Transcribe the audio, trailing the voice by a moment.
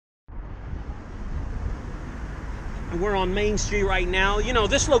We're on Main Street right now. You know,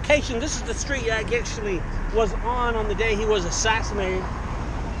 this location, this is the street that actually was on the day he was assassinated.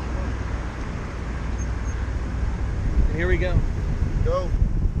 And here we go. Go.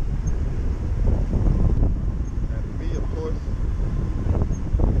 And me, of course.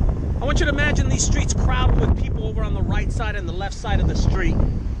 I want you to imagine these streets crowded with people over on the right side and the left side of the street.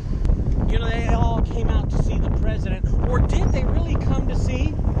 You know, they all came out to see the president. Or did they really come to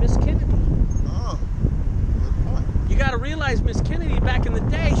see Miss Kennedy? Oh, good point. You got to realize Miss Kennedy back in the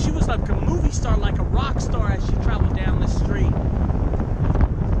day, she was like a movie star, like a rock star as she traveled down the street.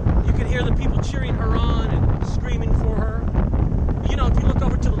 You could hear the people cheering her on and screaming for her. You know, if you look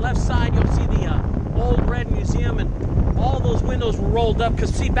over to the left side, you'll see the Old Red Museum, and all those windows were rolled up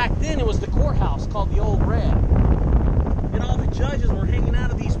because, see, back then it was the courthouse called the Old Red. And all the judges were hanging out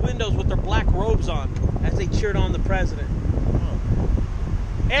of these windows with their black robes on as they cheered on the president.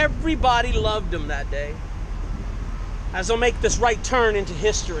 Everybody loved him that day. As they'll make this right turn into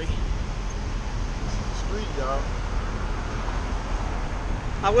history. Street, y'all.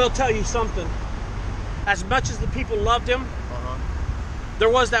 I will tell you something. As much as the people loved him, there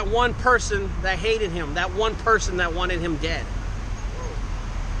was that one person that hated him, that one person that wanted him dead.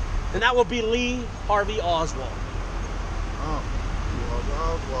 And that would be Lee Harvey Oswald.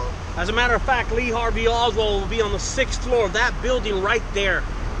 Oswald. As a matter of fact, Lee Harvey Oswald will be on the 6th floor of that building right there.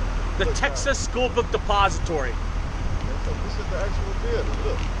 The Texas School Book Depository. This is the actual building.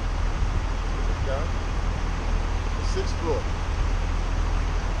 Look. This guy. The 6th floor.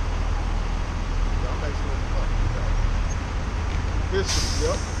 I'm actually in the car. History,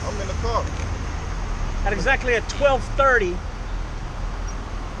 yep. I'm in the car. At exactly at 12:30,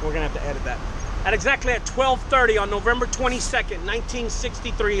 we're going to have to edit that. At exactly at 12:30 on November 22nd,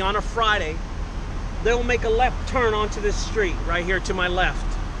 1963, on a Friday, they'll make a left turn onto this street right here to my left.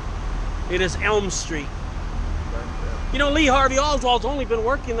 It is Elm Street. You know, Lee Harvey Oswald's only been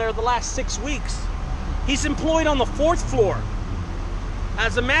working there the last 6 weeks. He's employed on the 4th floor.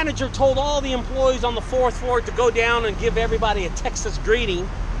 As the manager told all the employees on the 4th floor to go down and give everybody a Texas greeting,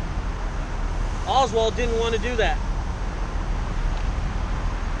 Oswald didn't want to do that.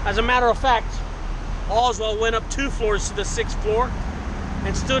 As a matter of fact, Oswald went up 2 floors to the 6th floor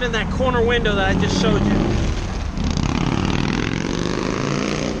and stood in that corner window that I just showed you.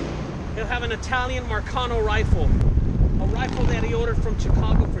 He'll have an Italian Marcano rifle, a rifle that he ordered from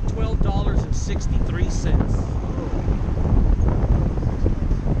Chicago for $12.63.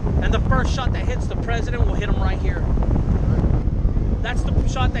 And the first shot that hits the president will hit him right here. That's the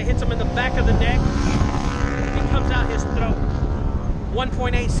shot that hits him in the back of the neck. It comes out his throat.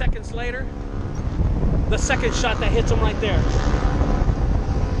 1.8 seconds later, the second shot that hits him right there.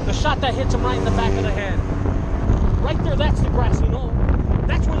 The shot that hits him right in the back of the head. Right there, that's the grassy knoll.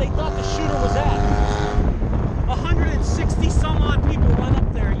 That's where